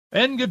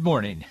And good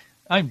morning.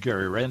 I'm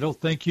Gary Randall.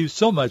 Thank you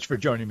so much for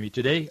joining me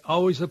today.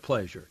 Always a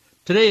pleasure.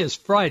 Today is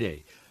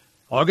Friday,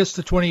 August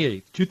the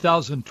 28th,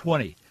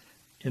 2020,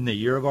 in the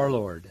year of our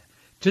Lord.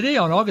 Today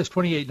on August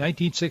 28,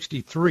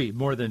 1963,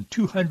 more than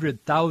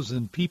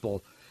 200,000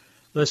 people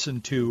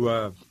listened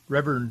to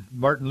Reverend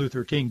Martin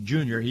Luther King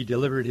Jr. He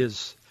delivered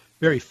his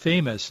very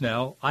famous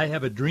now, I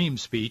Have a Dream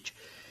speech.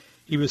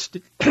 He was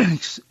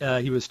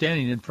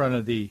standing in front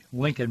of the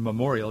Lincoln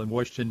Memorial in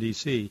Washington,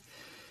 D.C.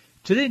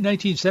 Today in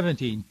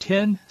 1917,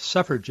 10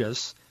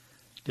 suffragists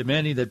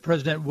demanding that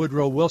President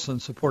Woodrow Wilson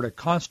support a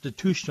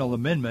constitutional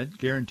amendment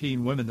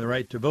guaranteeing women the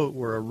right to vote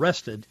were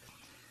arrested.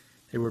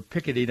 They were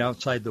picketing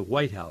outside the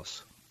White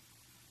House.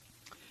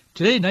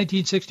 Today in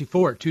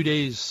 1964, 2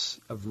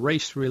 days of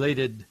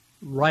race-related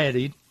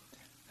rioting.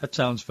 That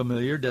sounds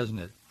familiar, doesn't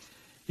it?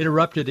 It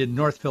erupted in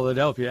North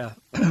Philadelphia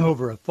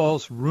over a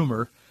false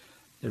rumor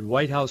that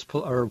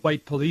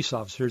white police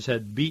officers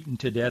had beaten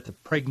to death a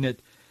pregnant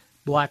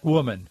black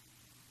woman.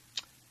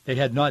 They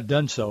had not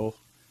done so,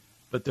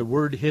 but the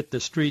word hit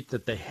the street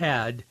that they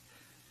had,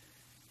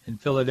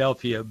 and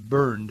Philadelphia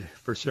burned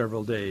for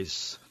several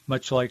days,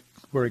 much like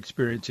we're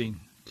experiencing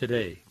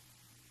today.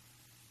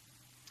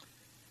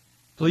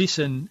 Police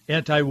and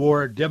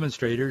anti-war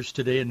demonstrators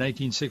today in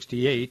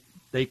 1968,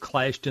 they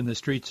clashed in the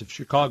streets of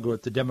Chicago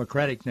at the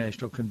Democratic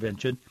National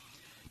Convention.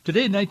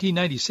 Today in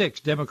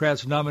 1996,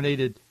 Democrats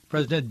nominated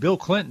President Bill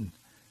Clinton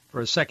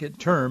for a second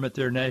term at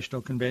their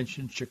national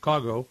convention in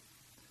Chicago.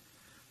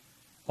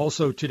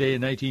 Also today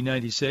in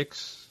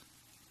 1996,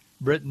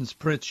 Britain's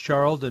Prince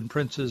Charles and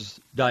Princess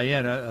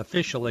Diana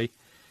officially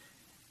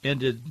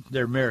ended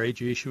their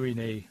marriage, issuing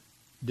a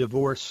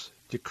divorce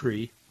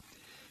decree.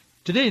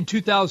 Today in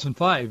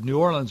 2005, New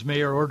Orleans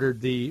mayor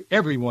ordered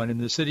everyone in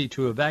the city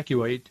to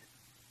evacuate.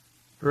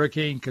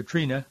 Hurricane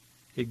Katrina,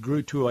 it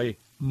grew to a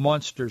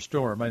monster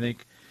storm. I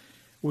think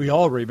we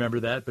all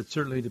remember that, but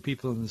certainly the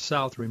people in the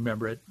South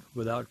remember it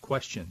without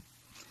question.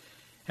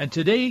 And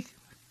today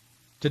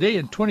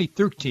in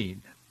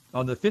 2013,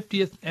 on the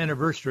 50th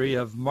anniversary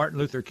of Martin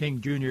Luther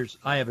King Jr.'s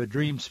I Have a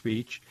Dream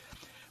speech,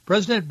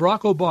 President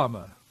Barack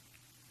Obama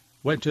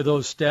went to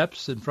those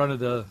steps in front of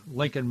the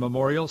Lincoln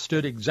Memorial,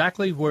 stood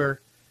exactly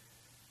where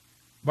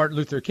Martin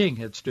Luther King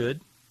had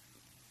stood,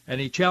 and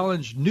he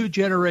challenged new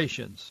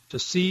generations to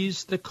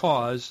seize the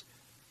cause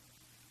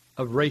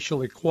of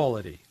racial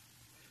equality.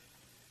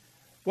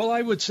 Well,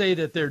 I would say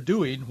that they're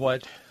doing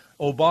what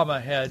Obama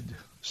had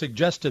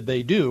suggested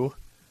they do,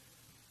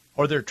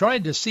 or they're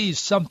trying to seize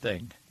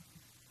something.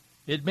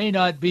 It may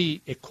not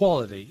be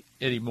equality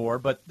anymore,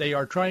 but they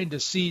are trying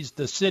to seize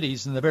the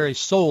cities and the very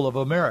soul of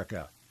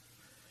America.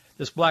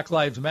 This Black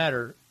Lives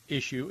Matter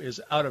issue is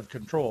out of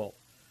control.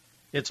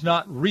 It's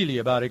not really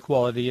about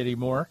equality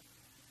anymore.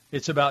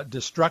 It's about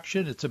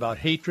destruction. It's about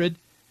hatred.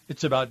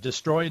 It's about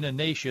destroying a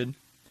nation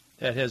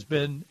that has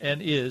been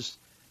and is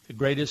the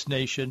greatest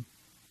nation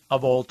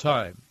of all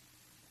time.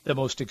 The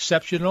most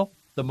exceptional,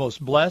 the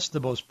most blessed, the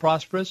most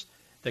prosperous,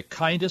 the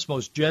kindest,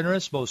 most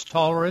generous, most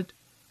tolerant,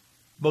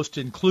 most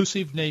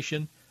inclusive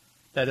nation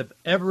that have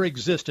ever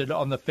existed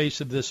on the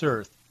face of this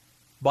earth,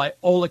 by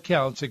all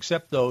accounts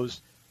except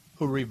those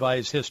who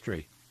revise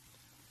history.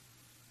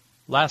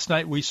 Last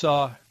night we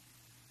saw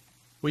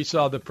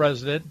the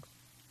president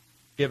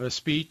give a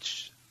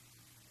speech.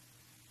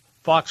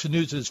 Fox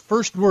News'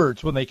 first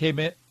words when they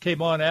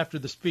came on after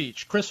the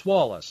speech, Chris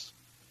Wallace,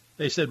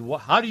 they said,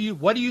 what do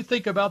you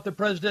think about the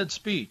president's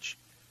speech?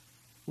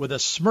 With a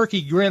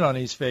smirky grin on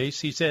his face,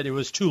 he said it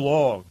was too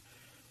long,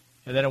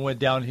 and then it went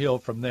downhill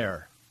from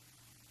there.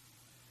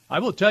 I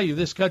will tell you,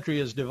 this country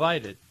is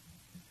divided.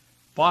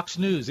 Fox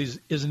News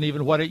isn't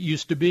even what it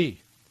used to be.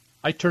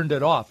 I turned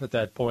it off at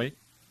that point,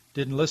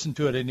 didn't listen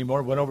to it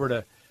anymore, went over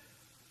to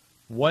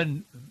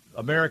One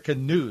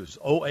American News,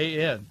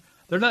 OAN.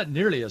 They're not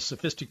nearly as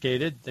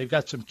sophisticated. They've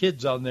got some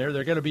kids on there.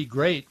 They're going to be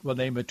great when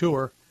they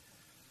mature.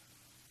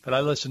 But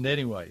I listened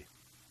anyway.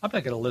 I'm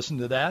not going to listen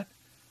to that.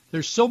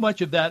 There's so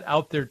much of that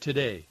out there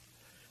today.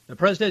 The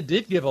president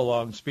did give a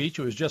long speech.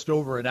 It was just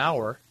over an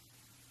hour.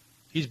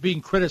 He's being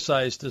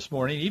criticized this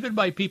morning, even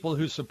by people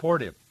who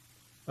support him.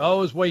 Oh,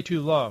 it was way too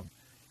long.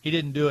 He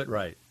didn't do it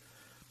right.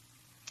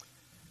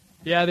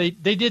 Yeah, they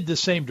did the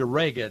same to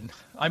Reagan.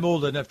 I'm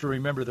old enough to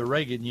remember the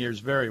Reagan years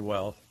very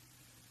well.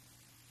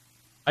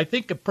 I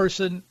think a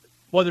person,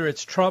 whether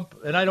it's Trump,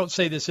 and I don't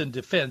say this in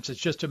defense, it's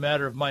just a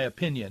matter of my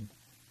opinion,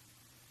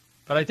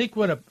 but I think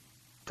when a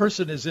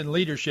person is in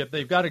leadership,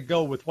 they've got to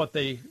go with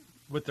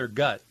with their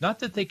gut. Not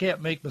that they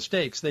can't make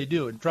mistakes. They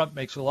do, and Trump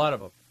makes a lot of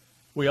them.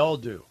 We all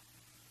do.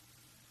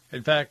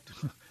 In fact,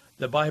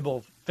 the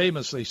Bible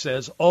famously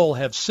says, all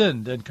have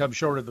sinned and come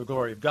short of the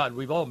glory of God.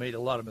 We've all made a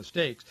lot of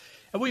mistakes.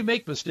 And we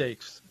make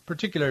mistakes,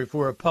 particularly if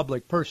we're a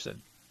public person.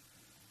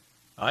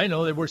 I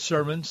know there were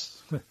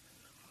sermons.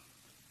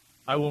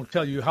 I won't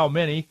tell you how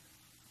many.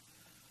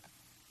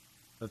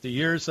 But the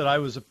years that I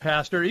was a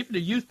pastor, even a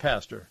youth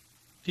pastor,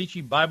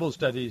 teaching Bible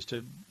studies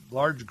to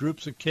large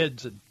groups of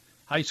kids and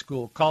high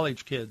school,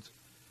 college kids,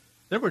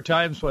 there were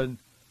times when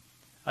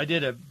I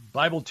did a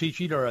Bible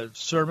teaching or a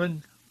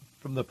sermon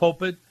from the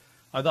pulpit.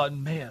 I thought,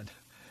 man,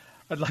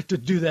 I'd like to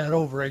do that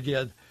over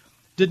again.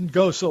 Didn't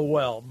go so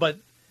well. But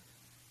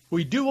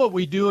we do what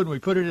we do, and we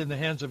put it in the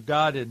hands of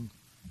God, and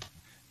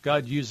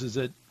God uses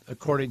it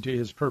according to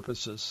his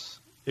purposes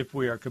if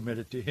we are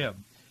committed to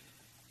him.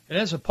 And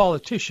as a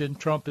politician,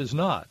 Trump is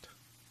not.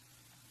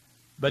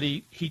 But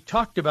he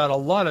talked about a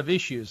lot of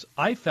issues.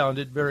 I found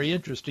it very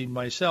interesting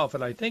myself,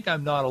 and I think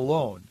I'm not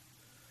alone.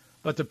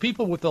 But the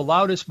people with the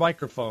loudest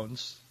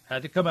microphones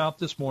had to come out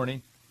this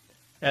morning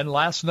and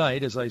last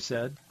night, as I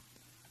said,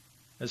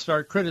 and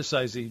start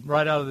criticizing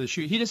right out of the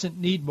chute. He doesn't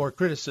need more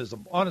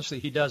criticism. Honestly,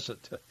 he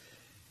doesn't.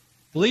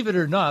 Believe it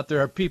or not,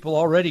 there are people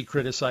already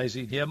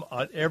criticizing him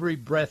on every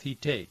breath he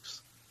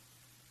takes.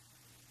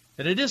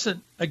 And it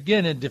isn't,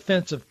 again, in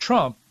defense of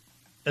Trump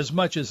as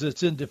much as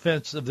it's in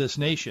defense of this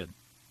nation.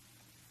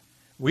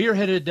 We are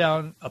headed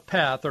down a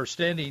path or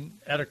standing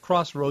at a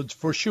crossroads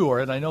for sure,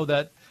 and I know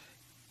that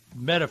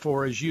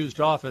metaphor is used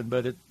often,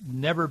 but it's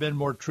never been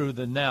more true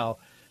than now,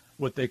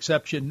 with the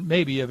exception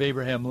maybe of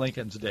Abraham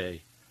Lincoln's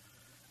day.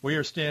 We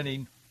are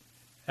standing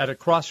at a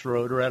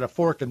crossroad or at a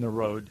fork in the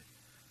road,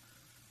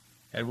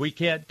 and we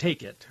can't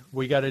take it.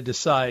 We got to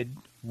decide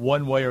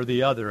one way or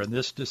the other, and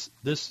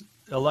this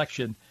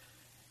election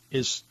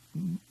is,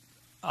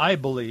 I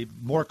believe,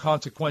 more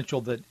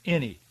consequential than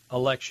any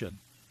election,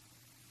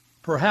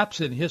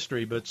 perhaps in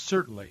history, but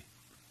certainly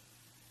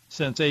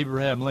since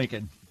Abraham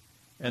Lincoln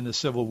and the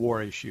Civil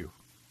War issue.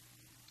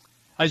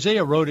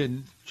 Isaiah wrote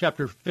in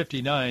chapter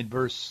 59,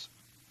 verse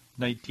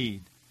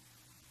 19.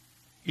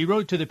 He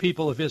wrote to the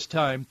people of his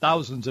time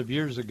thousands of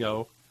years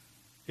ago.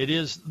 It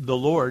is the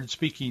Lord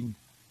speaking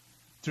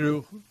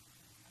through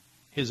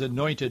his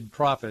anointed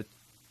prophet.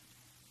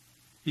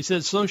 He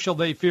says, "So shall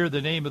they fear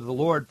the name of the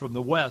Lord from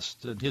the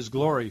west, and his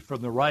glory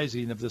from the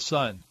rising of the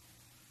sun."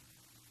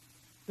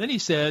 Then he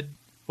said,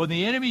 "When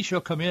the enemy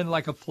shall come in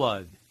like a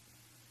flood,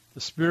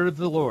 the Spirit of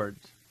the Lord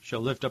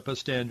shall lift up a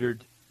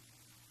standard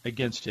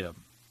against him."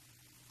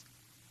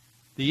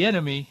 The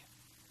enemy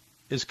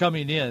is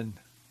coming in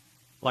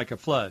like a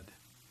flood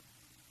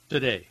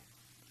today.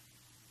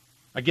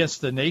 Against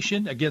the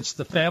nation, against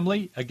the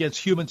family, against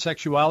human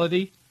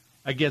sexuality,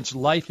 against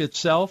life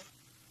itself.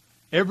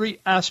 Every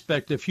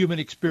aspect of human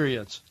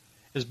experience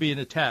is being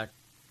attacked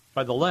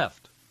by the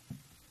left.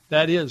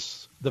 That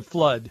is the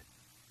flood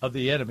of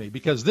the enemy,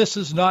 because this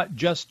is not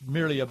just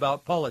merely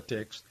about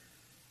politics.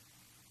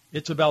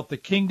 It's about the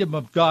kingdom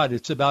of God.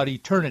 It's about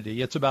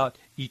eternity. It's about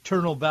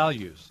eternal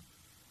values.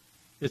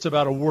 It's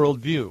about a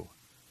worldview.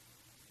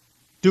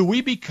 Do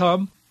we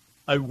become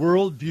a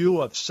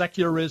worldview of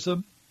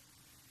secularism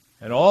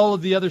and all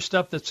of the other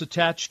stuff that's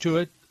attached to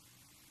it,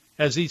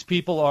 as these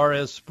people are,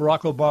 as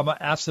Barack Obama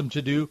asked them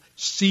to do,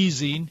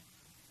 seizing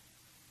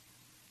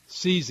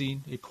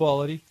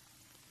equality?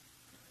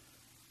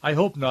 I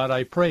hope not.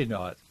 I pray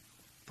not.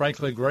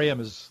 Franklin Graham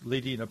is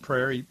leading a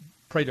prayer. He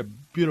prayed a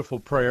beautiful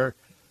prayer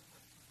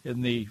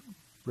in the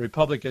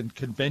Republican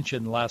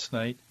convention last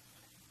night.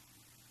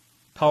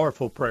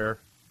 Powerful prayer,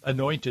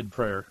 anointed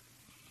prayer,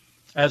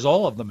 as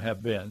all of them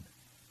have been.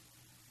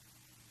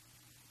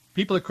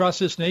 People across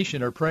this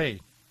nation are praying,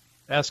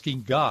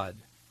 asking God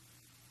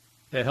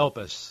to help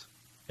us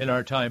in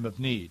our time of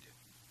need.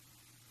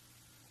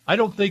 I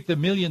don't think the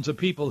millions of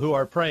people who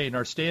are praying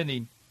are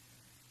standing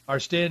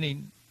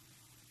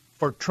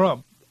for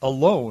Trump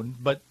alone,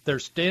 but they're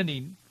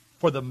standing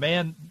for the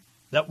man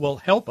that will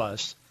help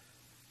us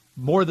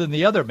more than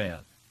the other man.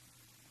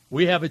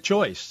 We have a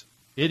choice.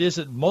 It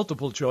isn't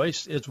multiple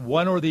choice. It's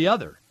one or the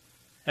other.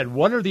 And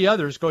one or the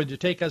other is going to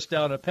take us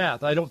down a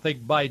path. I don't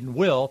think Biden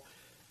will,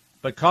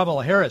 but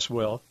Kamala Harris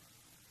will.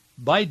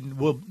 Biden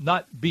will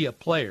not be a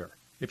player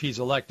if he's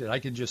elected. I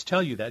can just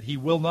tell you that. He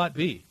will not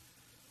be.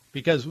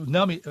 Because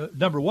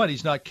number one,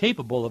 he's not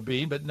capable of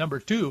being, but number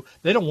two,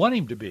 they don't want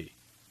him to be.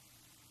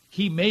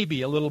 He may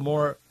be a little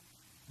more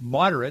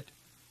moderate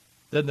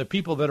than the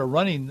people that are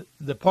running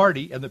the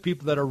party and the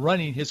people that are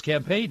running his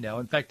campaign now.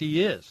 In fact,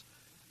 he is.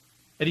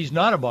 And he's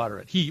not a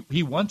moderate.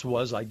 He once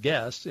was, I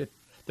guess, if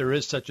there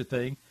is such a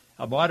thing.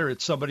 A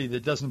moderate's somebody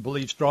that doesn't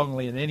believe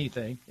strongly in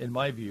anything, in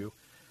my view.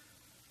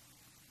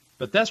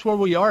 But that's where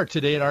we are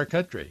today in our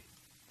country.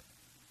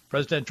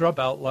 President Trump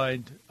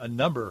outlined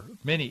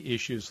many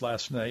issues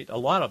last night, a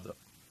lot of them,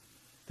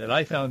 that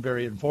I found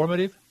very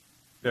informative,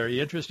 very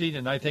interesting,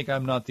 and I think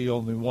I'm not the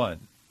only one.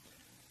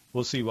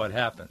 We'll see what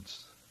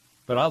happens.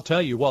 But I'll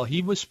tell you, while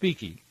he was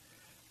speaking,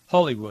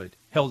 Hollywood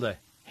held a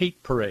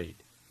hate parade.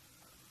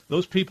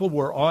 Those people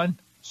were on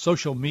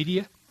social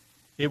media.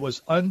 It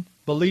was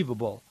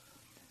unbelievable.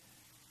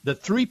 The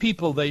three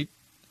people they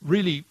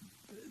really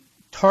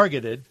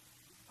targeted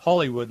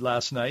Hollywood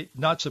last night,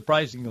 not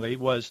surprisingly,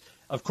 was,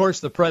 of course,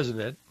 the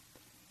president,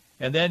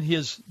 and then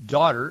his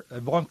daughter,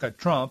 Ivanka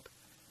Trump,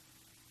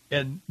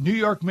 and New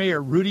York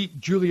Mayor Rudy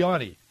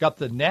Giuliani got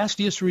the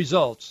nastiest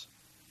results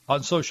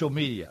on social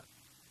media.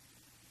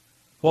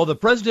 While the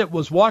president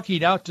was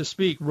walking out to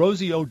speak,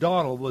 Rosie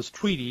O'Donnell was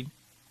tweeting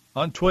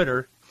on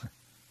Twitter,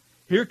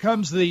 "Here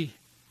comes the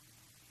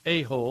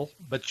a-hole,"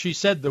 but she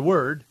said the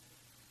word.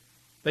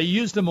 They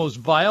used the most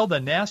vile, the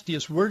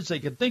nastiest words they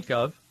could think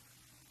of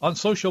on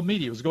social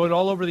media. It was going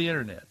all over the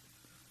internet.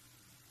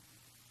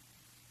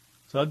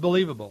 It's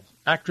unbelievable.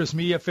 Actress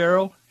Mia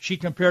Farrow, she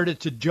compared it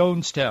to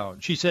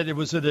Jonestown. She said it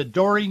was an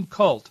adoring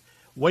cult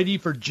waiting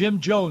for Jim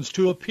Jones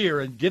to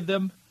appear and give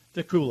them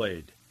the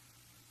Kool-Aid.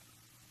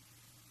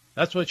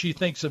 That's what she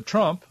thinks of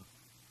Trump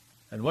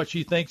and what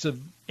she thinks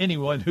of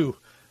anyone who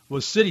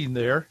was sitting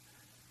there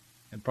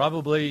and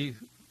probably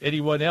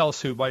anyone else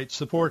who might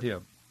support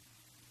him.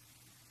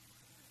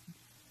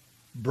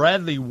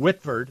 Bradley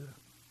Whitford,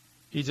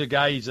 he's a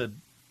guy, he's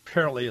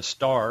apparently a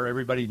star.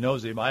 Everybody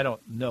knows him. I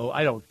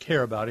don't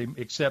care about him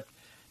except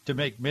to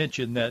make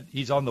mention that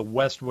he's on the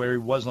West Wing, he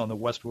was on the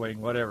West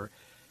Wing, whatever.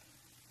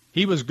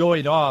 He was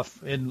going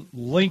off in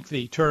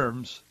lengthy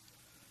terms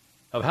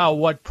of how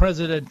what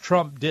President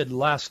Trump did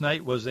last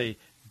night was a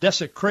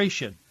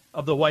desecration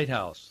of the White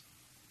House.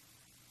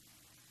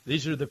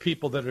 These are the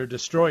people that are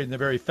destroying the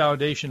very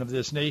foundation of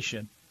this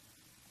nation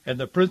and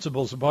the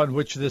principles upon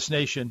which this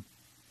nation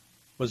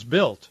was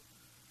built.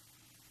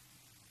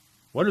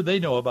 What do they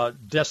know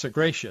about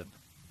desecration?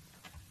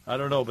 I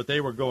don't know, but they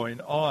were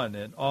going on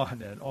and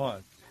on and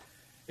on.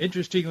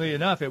 Interestingly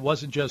enough, it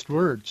wasn't just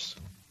words.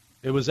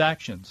 It was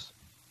actions.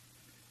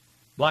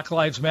 Black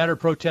Lives Matter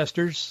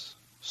protesters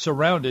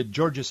surrounded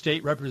Georgia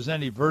State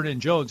Representative Vernon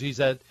Jones. He's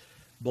that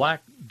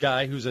black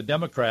guy who's a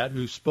Democrat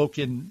who spoke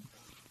in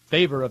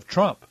favor of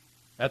Trump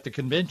at the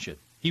convention.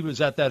 He was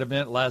at that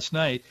event last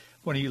night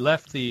when he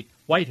left the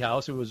White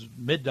House. It was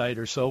midnight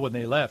or so when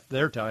they left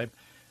their time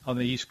on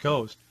the East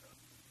Coast.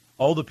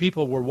 All the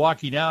people were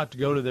walking out to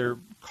go to their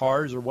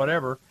cars or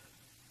whatever,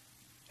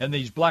 and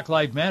these Black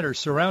Lives Matter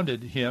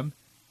surrounded him,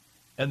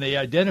 and they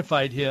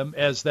identified him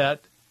as that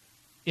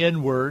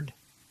N-word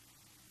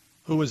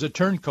who was a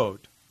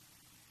turncoat.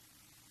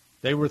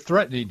 They were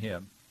threatening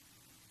him.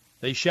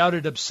 They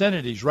shouted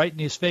obscenities right in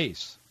his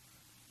face.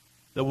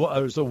 There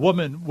was a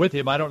woman with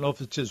him. I don't know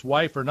if it's his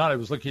wife or not. I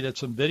was looking at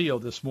some video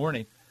this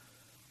morning.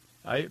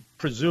 I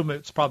presume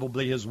it's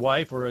probably his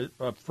wife or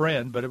a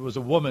friend, but it was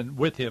a woman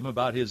with him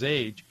about his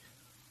age.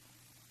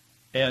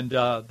 And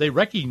they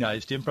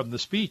recognized him from the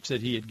speech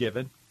that he had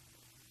given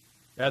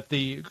at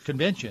the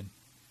convention.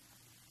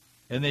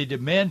 And they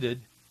demanded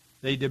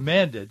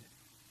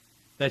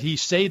that he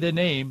say the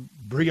name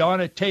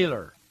Breonna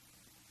Taylor.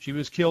 She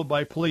was killed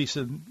by police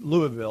in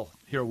Louisville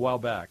here a while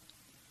back.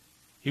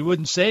 He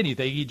wouldn't say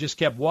anything. He just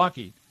kept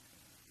walking.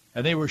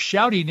 And they were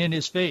shouting in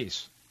his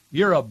face,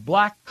 "You're a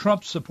black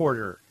Trump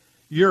supporter.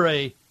 You're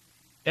a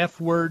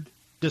F-word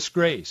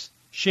disgrace.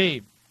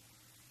 Shame."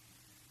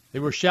 They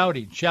were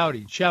shouting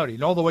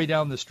all the way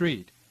down the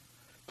street.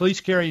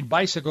 Police carrying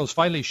bicycles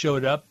finally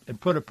showed up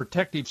and put a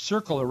protective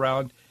circle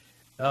around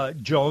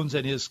Jones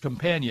and his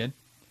companion,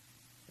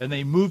 and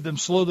they moved them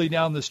slowly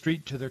down the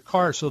street to their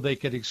car so they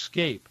could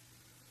escape.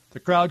 The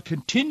crowd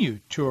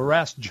continued to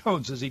harass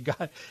Jones as he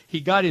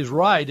got his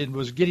ride and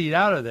was getting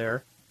out of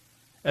there,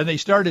 and they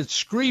started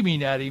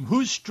screaming at him,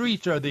 "Whose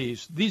streets are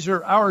these? These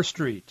are our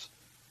streets."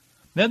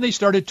 Then they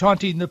started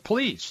taunting the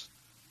police.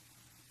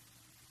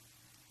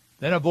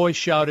 Then a voice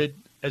shouted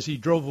as he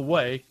drove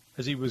away,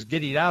 as he was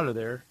getting out of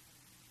there,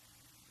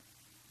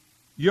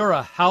 "You're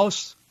a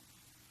house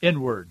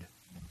N-word."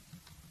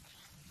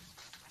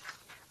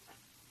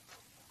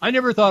 I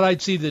never thought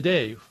I'd see the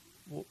day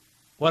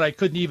when I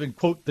couldn't even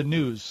quote the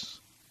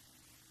news.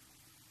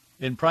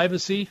 In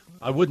privacy,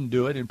 I wouldn't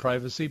do it in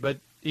privacy,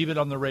 but even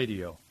on the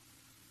radio.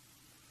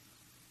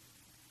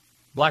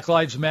 Black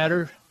Lives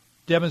Matter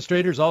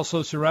demonstrators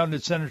also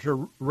surrounded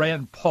Senator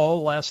Rand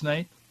Paul last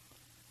night.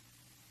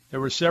 There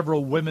were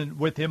several women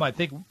with him. I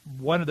think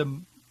one of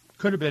them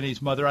could have been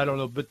his mother. I don't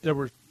know, but there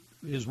were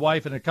his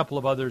wife and a couple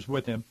of others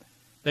with him.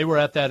 They were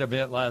at that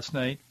event last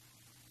night.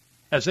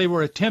 As they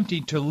were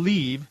attempting to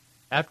leave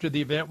after the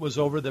event was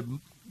over, the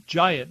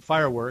giant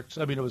fireworks,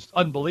 I mean, it was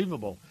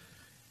unbelievable.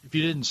 If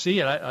you didn't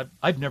see it,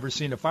 I've never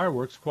seen a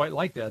fireworks quite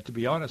like that, to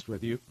be honest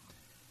with you.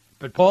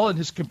 But Paul and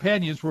his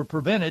companions were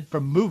prevented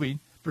from moving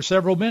for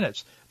several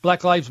minutes.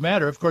 Black Lives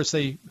Matter, of course,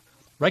 they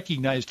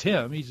recognized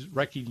him. He's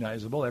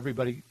recognizable.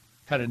 Everybody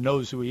kind of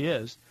knows who he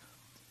is.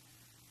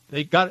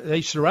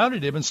 They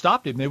surrounded him and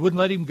stopped him. They wouldn't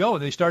let him go,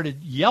 and they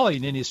started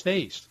yelling in his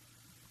face.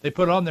 They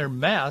put on their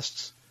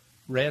masks,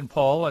 Rand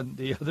Paul and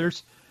the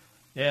others,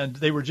 and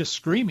they were just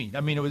screaming.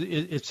 I mean,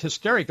 it's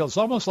hysterical. It's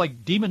almost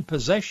like demon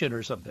possession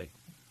or something.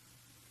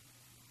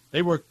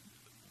 They were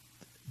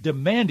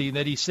demanding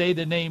that he say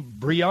the name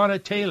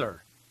Breonna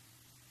Taylor.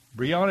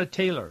 Breonna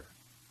Taylor.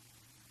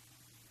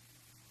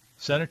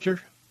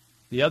 Senator,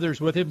 the others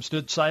with him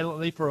stood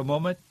silently for a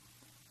moment,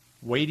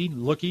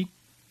 waiting, looking.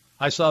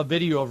 I saw a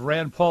video of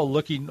Rand Paul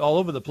looking all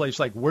over the place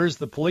like, where's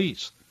the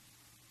police?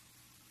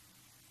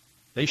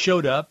 They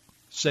showed up,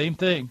 same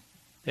thing.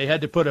 They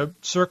had to put a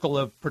circle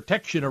of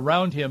protection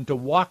around him to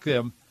walk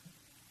them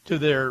to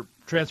their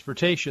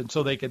transportation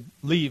so they could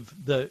leave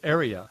the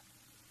area.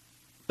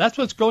 That's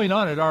what's going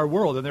on in our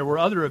world, and there were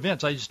other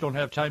events. I just don't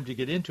have time to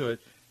get into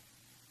it.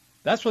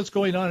 That's what's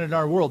going on in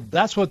our world.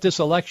 That's what this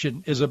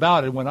election is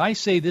about. And when I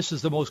say this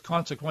is the most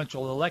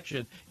consequential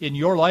election in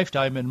your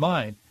lifetime and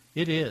mine,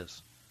 it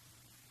is.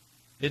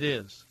 It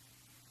is.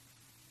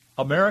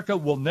 America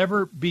will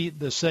never be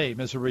the same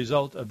as a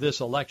result of this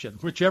election,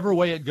 whichever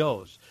way it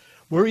goes.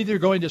 We're either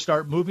going to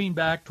start moving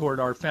back toward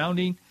our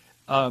founding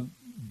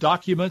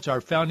documents,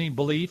 our founding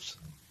beliefs,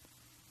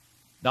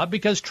 not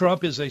because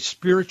Trump is a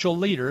spiritual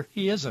leader,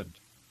 he isn't,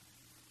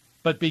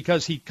 but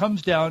because he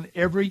comes down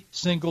every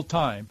single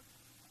time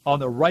on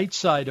the right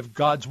side of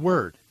God's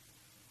word.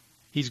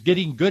 He's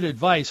getting good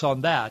advice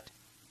on that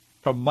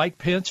from Mike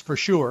Pence for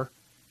sure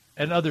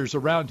and others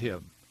around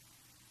him.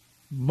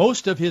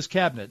 Most of his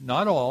cabinet,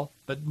 not all,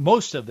 but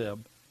most of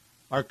them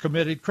are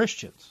committed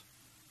Christians.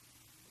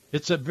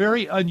 It's a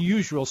very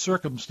unusual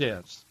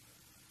circumstance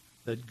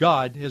that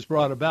God has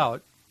brought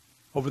about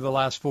over the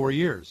last 4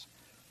 years.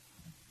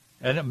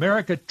 And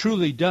America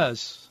truly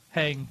does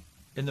hang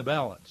in the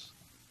balance.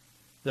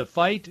 The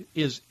fight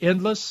is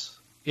endless.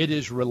 It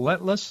is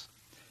relentless.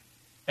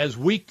 As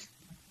we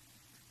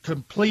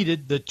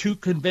completed the two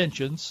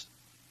conventions,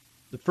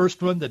 the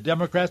first one, the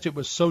Democrats, it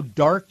was so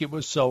dark, it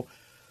was so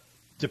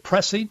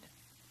depressing.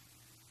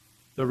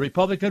 The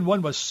Republican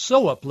one was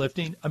so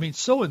uplifting,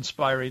 so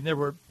inspiring. There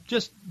were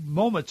just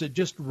moments that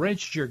just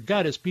wrenched your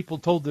gut as people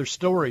told their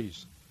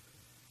stories.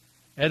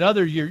 And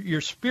your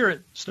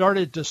spirit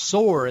started to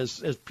soar as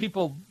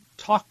people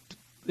talked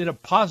in a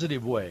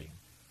positive way.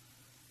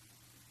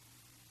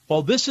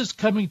 While this is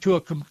coming to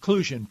a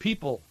conclusion,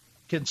 people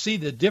can see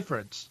the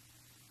difference.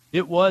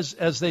 It was,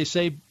 as they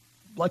say,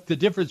 like the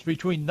difference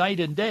between night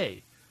and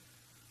day,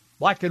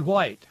 black and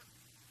white,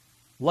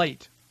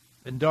 light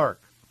and dark.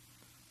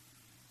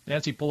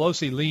 Nancy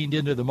Pelosi leaned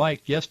into the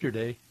mic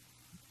yesterday,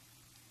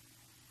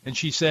 and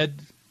she said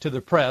to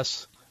the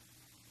press,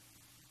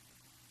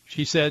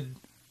 she said,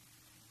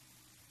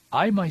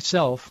 I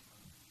myself,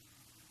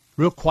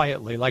 real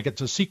quietly, like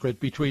it's a secret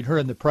between her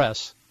and the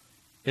press,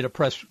 in a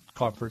press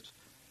conference,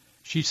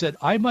 she said,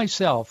 I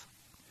myself,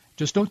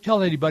 just don't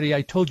tell anybody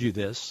I told you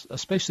this,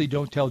 especially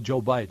don't tell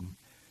Joe Biden.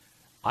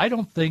 I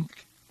don't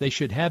think they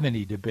should have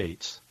any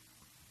debates.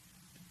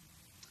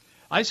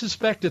 I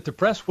suspect that the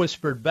press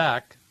whispered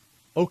back,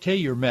 okay,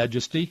 Your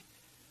Majesty,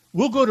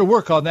 we'll go to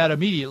work on that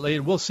immediately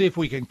and we'll see if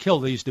we can kill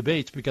these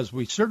debates because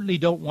we certainly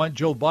don't want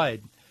Joe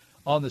Biden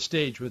on the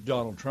stage with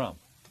Donald Trump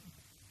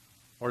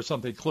or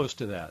something close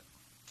to that.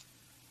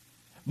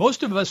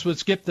 Most of us would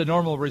skip the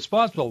normal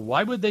response. Well,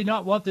 why would they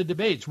not want the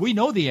debates? We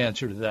know the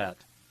answer to that.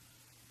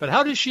 But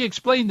how does she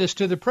explain this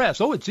to the press?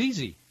 Oh, it's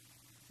easy.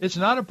 It's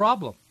not a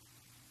problem.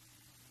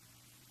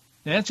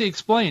 Nancy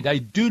explained, I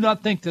do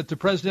not think that the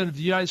President of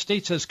the United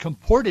States has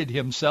comported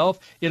himself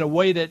in a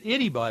way that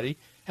anybody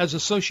has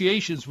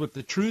associations with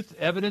the truth,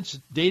 evidence,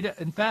 data,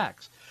 and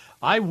facts.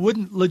 I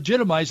wouldn't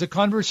legitimize a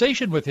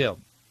conversation with him.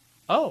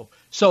 Oh,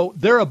 so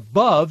they're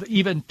above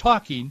even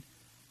talking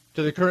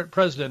to the current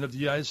President of the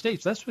United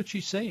States. That's what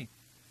she's saying.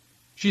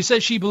 She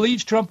says she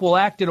believes Trump will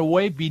act in a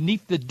way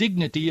beneath the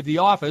dignity of the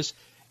office,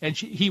 and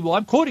he will,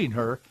 I'm quoting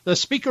her, the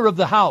Speaker of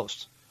the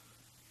House.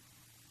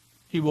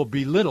 He will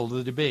belittle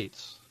the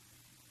debates.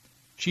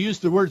 She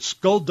used the word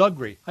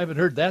skullduggery. I haven't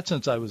heard that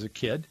since I was a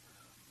kid.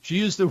 She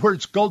used the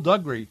word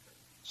skullduggery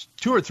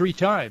 2 or 3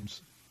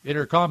 times in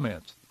her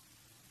comments.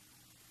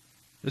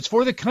 It's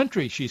for the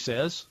country, she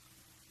says.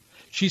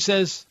 She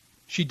says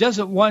she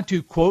doesn't want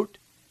to, quote,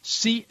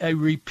 see a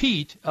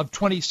repeat of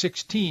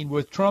 2016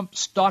 with Trump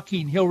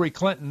stalking Hillary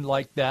Clinton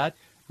like that,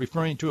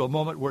 referring to a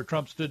moment where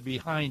Trump stood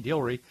behind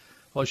Hillary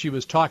while she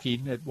was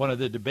talking at one of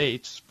the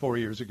debates 4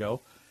 years ago.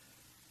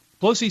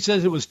 Pelosi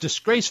says it was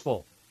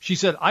disgraceful. She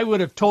said, I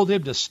would have told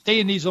him to stay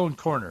in his own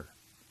corner.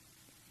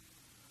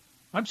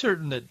 I'm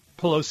certain that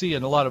Pelosi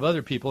and a lot of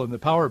other people in the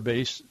power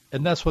base,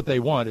 and that's what they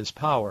want, is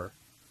power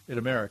in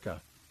America.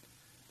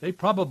 They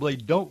probably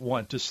don't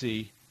want to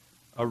see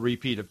a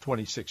repeat of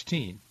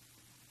 2016,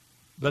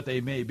 but they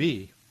may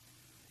be.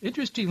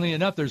 Interestingly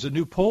enough, there's a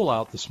new poll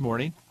out this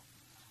morning.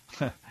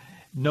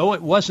 No,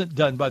 it wasn't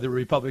done by the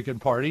Republican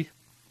Party.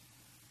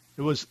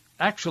 It was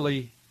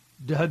actually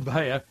done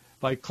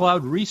by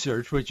Cloud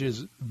Research, which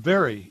is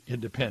very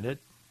independent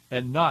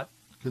and not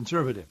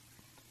conservative.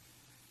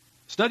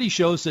 Study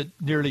shows that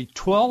nearly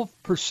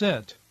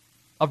 12%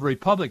 of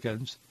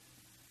Republicans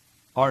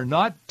are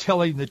not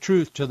telling the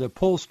truth to the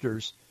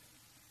pollsters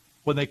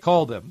when they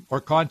call them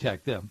or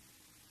contact them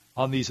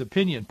on these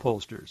opinion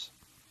pollsters.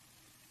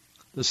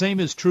 The same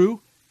is true.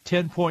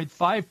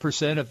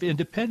 10.5% of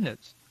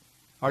independents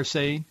are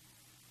saying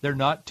they're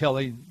not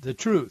telling the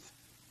truth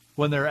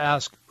when they're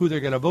asked who they're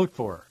going to vote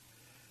for.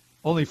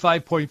 Only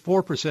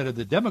 5.4% of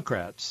the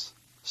Democrats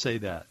say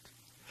that.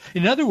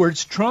 In other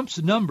words,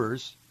 Trump's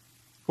numbers,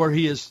 where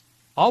he has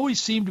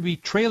always seemed to be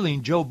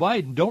trailing Joe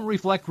Biden, don't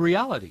reflect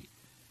reality.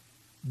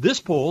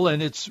 This poll,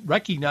 and it's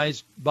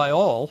recognized by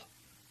all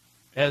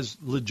as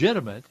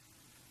legitimate,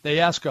 they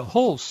ask a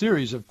whole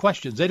series of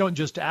questions. They don't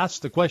just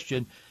ask the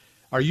question,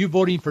 are you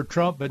voting for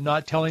Trump but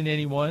not telling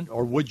anyone,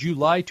 or would you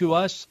lie to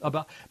us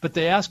about? But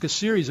they ask a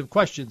series of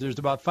questions. There's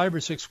about 5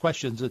 or 6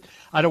 questions that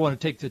I don't want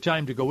to take the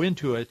time to go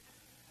into it.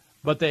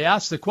 But they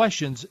ask the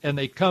questions, and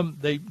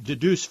they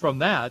deduce from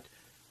that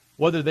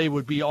whether they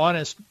would be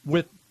honest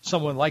with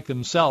someone like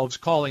themselves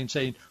calling,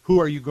 saying,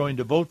 who are you going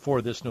to vote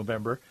for this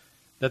November?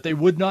 that they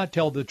would not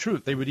tell the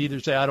truth. They would either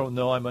say, I don't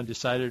know, I'm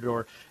undecided,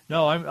 or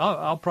no,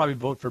 I'll probably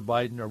vote for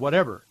Biden, or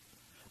whatever.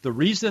 The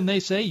reason they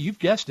say, you've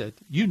guessed it,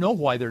 you know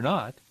why they're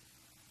not.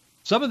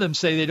 Some of them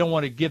say they don't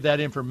want to give that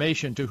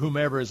information to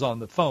whomever is on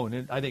the phone,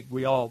 and I think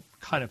we all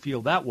kind of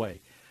feel that way.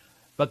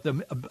 But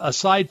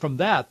aside from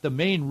that, the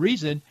main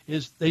reason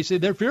is they say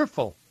they're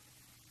fearful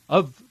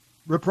of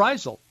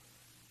reprisal.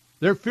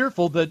 They're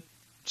fearful that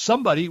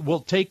somebody will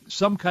take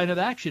some kind of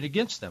action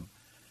against them.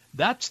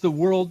 That's the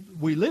world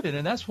we live in,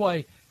 and that's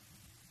why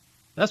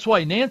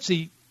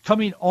Nancy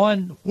coming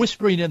on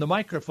whispering in the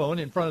microphone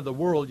in front of the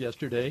world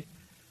yesterday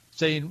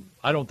saying,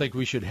 I don't think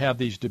we should have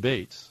these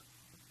debates.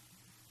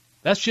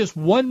 That's just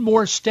one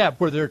more step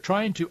where they're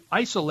trying to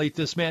isolate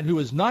this man who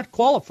is not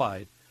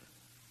qualified.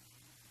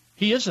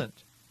 He isn't.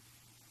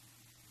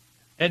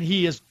 And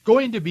he is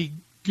going to be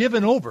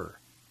given over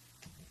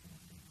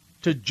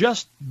to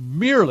just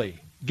merely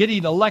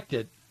getting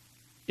elected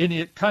in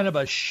a kind of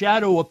a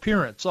shadow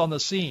appearance on the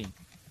scene,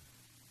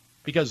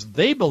 because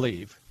they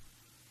believe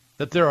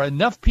that there are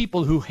enough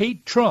people who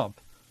hate Trump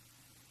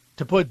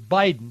to put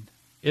Biden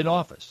in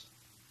office.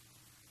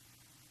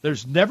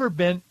 There's never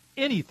been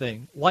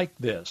anything like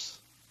this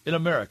in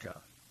America,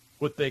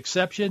 with the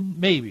exception,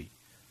 maybe,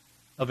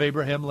 of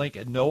Abraham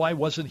Lincoln. No, I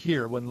wasn't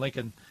here when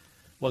Lincoln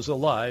was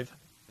alive.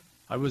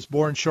 I was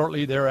born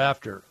shortly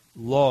thereafter,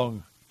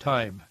 long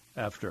time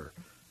after,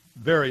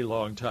 very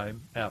long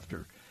time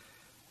after.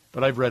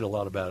 But I've read a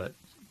lot about it.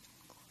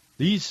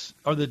 These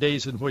are the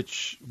days in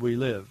which we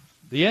live.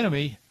 The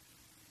enemy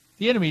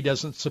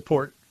doesn't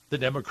support the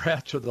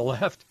Democrats or the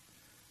left.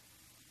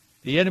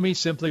 The enemy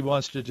simply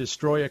wants to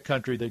destroy a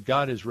country that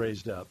God has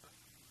raised up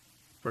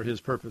for his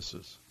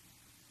purposes.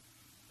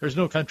 There's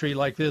no country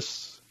like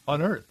this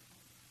on earth.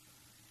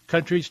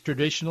 Countries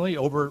traditionally,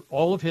 over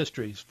all of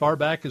history, as far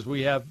back as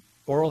we have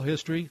oral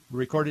history,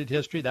 recorded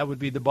history, that would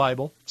be the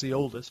Bible. It's the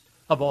oldest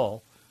of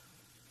all.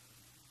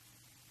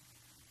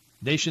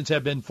 Nations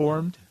have been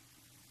formed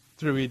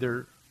through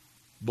either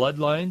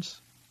bloodlines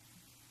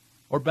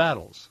or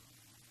battles,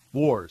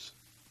 wars.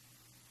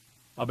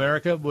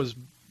 America was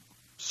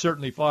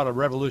certainly fought a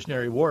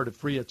revolutionary war to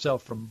free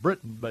itself from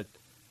Britain, but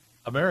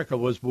America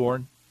was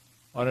born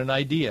on an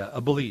idea,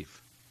 a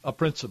belief, a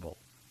principle.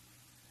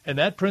 And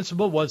that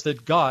principle was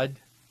that God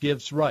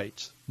gives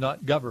rights,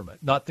 not government,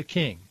 not the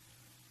king,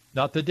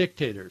 not the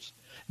dictators,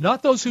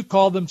 not those who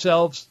call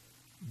themselves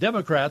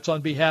Democrats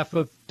on behalf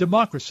of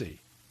democracy.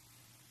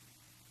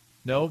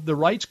 No, the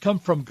rights come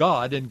from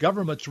God, and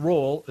government's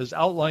role is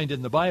outlined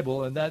in the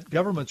Bible, and that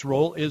government's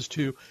role is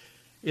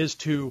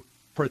to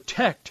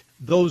protect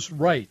those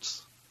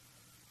rights,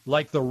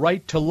 like the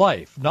right to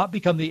life, not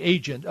become the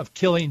agent of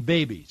killing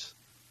babies.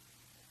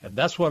 And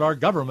that's what our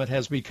government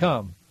has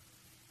become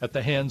at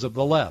the hands of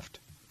the left.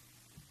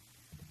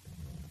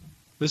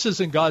 This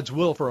isn't God's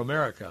will for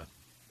America.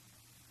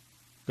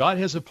 God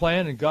has a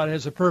plan and God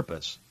has a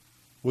purpose.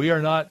 We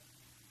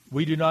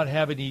do not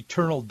have an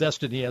eternal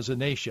destiny as a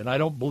nation. I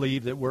don't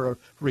believe that we're a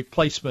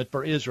replacement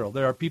for Israel.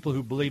 There are people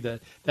who believe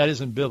that. That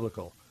isn't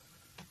biblical.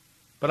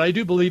 But I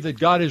do believe that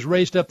God has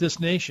raised up this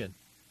nation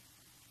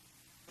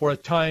for a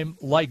time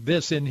like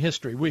this in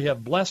history. We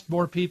have blessed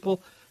more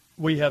people.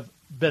 We have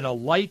been a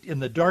light in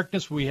the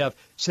darkness. We have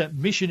sent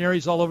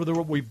missionaries all over the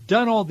world. We've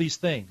done all these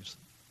things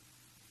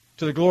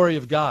to the glory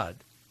of God.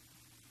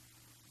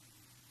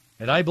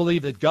 And I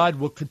believe that God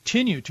will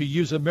continue to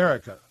use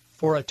America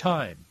for a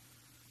time.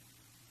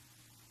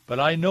 But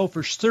I know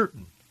for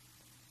certain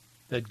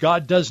that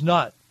God does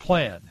not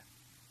plan.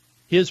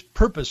 His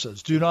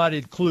purposes do not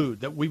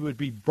include that we would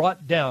be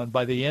brought down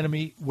by the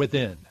enemy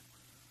within.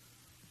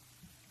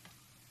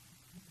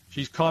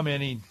 She's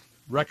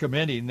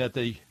recommending that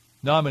the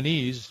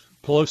nominees,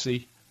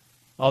 Pelosi,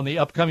 on the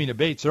upcoming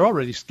debates, they're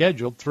already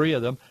scheduled, 3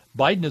 of them.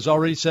 Biden has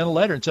already sent a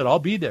letter and said, I'll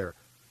be there.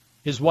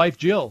 His wife,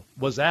 Jill,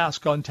 was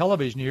asked on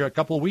television here a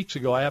couple of weeks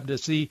ago. I happened to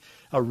see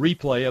a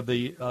replay of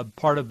the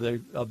part of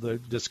the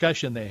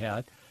discussion they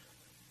had.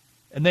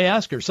 And they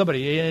asked her,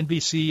 somebody,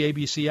 NBC,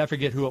 ABC, I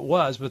forget who it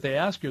was, but they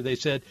asked her, they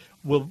said,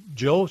 will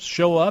Joe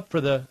show up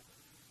for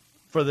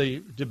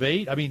the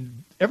debate? I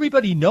mean,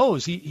 everybody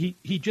knows he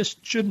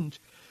just shouldn't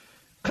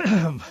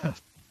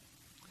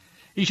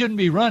he shouldn't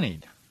be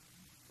running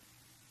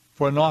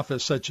for an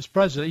office such as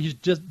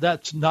president.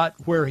 That's not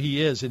where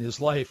he is in his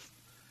life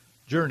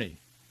journey.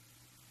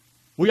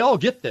 We all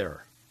get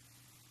there.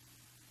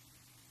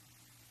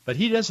 But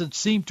he doesn't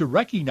seem to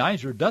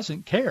recognize or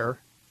doesn't care.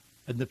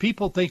 And the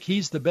people think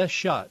he's the best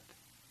shot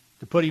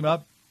to put him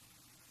up,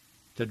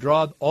 to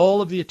draw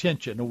all of the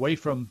attention away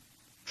from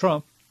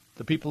Trump,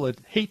 the people that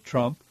hate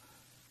Trump,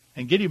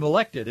 and get him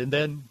elected. And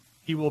then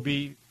he will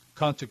be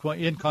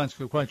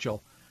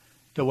inconsequential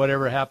to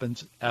whatever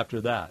happens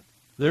after that.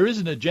 There is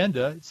an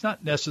agenda. It's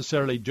not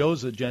necessarily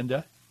Joe's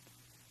agenda.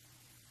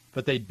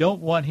 But they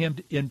don't want him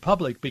in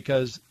public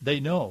because they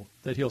know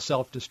that he'll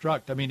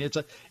self-destruct. I mean,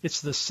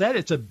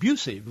 it's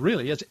abusive,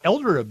 really. It's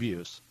elder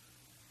abuse.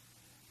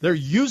 They're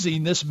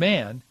using this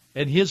man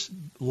and his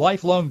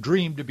lifelong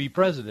dream to be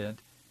president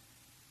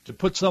to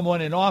put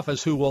someone in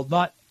office who will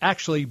not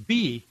actually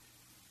be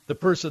the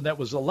person that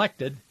was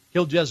elected.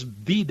 He'll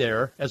just be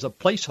there as a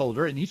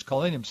placeholder, and he's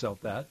calling himself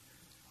that,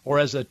 or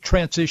as a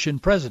transition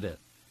president.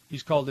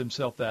 He's called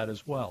himself that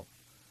as well.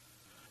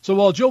 So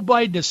while Joe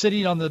Biden is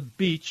sitting on the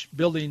beach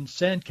building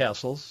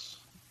sandcastles,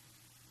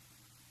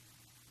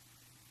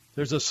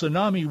 there's a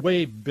tsunami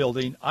wave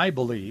building, I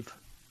believe,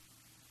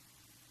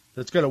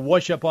 that's going to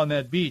wash up on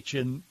that beach,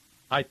 and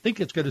I think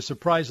it's going to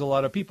surprise a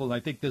lot of people, and I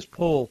think this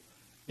poll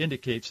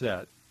indicates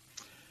that.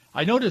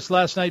 I noticed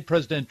last night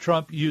President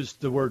Trump used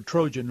the word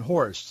Trojan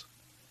horse.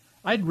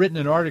 I'd written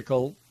an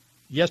article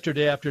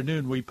yesterday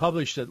afternoon. We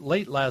published it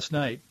late last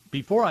night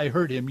before I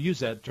heard him use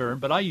that term,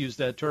 but I used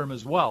that term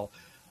as well.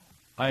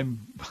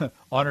 I'm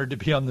honored to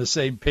be on the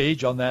same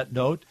page on that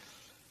note.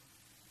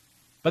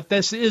 But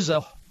this is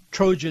a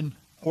Trojan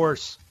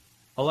horse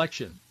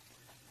election.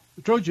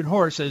 The Trojan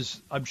horse, as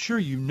I'm sure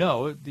you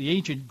know, the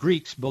ancient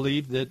Greeks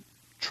believed that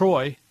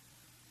Troy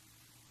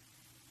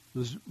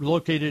was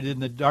located in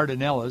the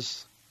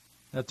Dardanelles,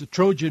 that the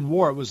Trojan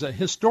War was a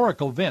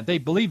historical event. They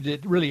believed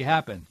it really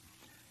happened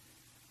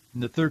in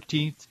the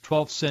 13th,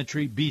 12th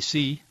century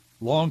BC,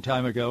 long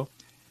time ago.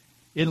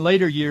 In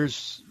later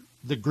years,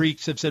 the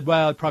Greeks have said,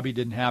 well, it probably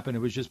didn't happen.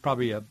 It was just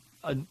probably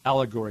an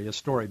allegory, a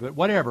story. But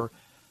whatever.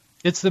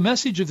 It's the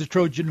message of the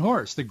Trojan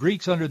horse. The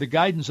Greeks, under the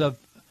guidance of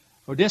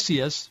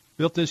Odysseus,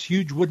 built this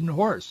huge wooden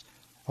horse.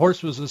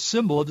 Horse was a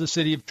symbol of the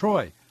city of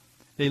Troy.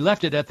 They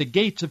left it at the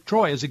gates of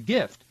Troy as a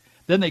gift.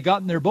 Then they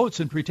got in their boats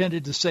and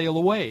pretended to sail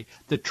away.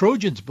 The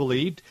Trojans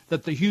believed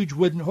that the huge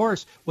wooden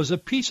horse was a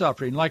peace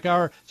offering, like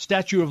our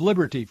Statue of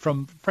Liberty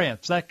from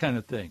France, that kind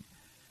of thing.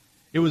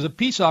 It was a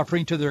peace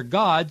offering to their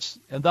gods,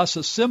 and thus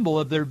a symbol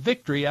of their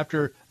victory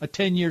after a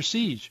 10-year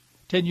siege,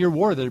 10-year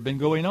war that had been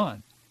going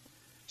on.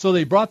 So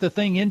they brought the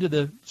thing into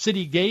the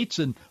city gates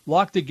and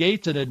locked the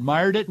gates and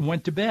admired it and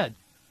went to bed.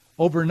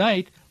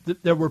 Overnight,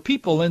 there were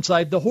people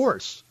inside the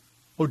horse.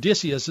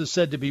 Odysseus is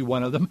said to be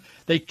one of them.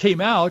 They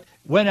came out,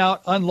 went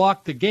out,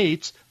 unlocked the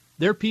gates.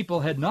 Their people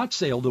had not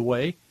sailed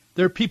away.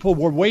 Their people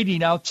were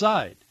waiting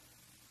outside.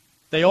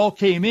 They all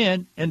came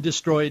in and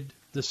destroyed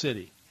the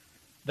city.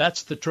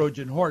 That's the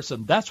Trojan horse,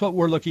 and that's what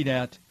we're looking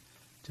at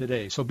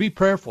today. So be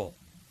prayerful.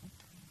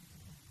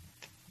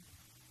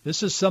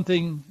 This is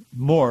something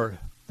more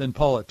than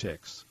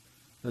politics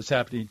that's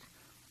happening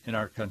in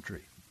our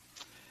country.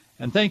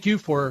 And thank you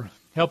for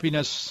helping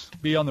us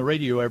be on the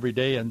radio every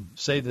day and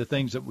say the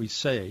things that we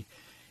say.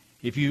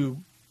 If you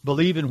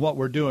believe in what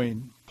we're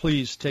doing,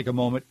 please take a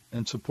moment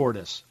and support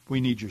us.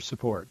 We need your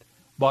support.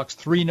 Box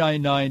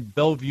 399,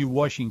 Bellevue,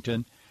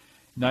 Washington,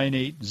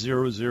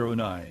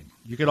 98009.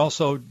 You can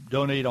also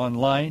donate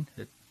online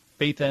at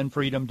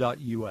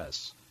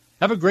faithandfreedom.us.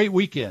 Have a great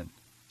weekend.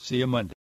 See you Monday.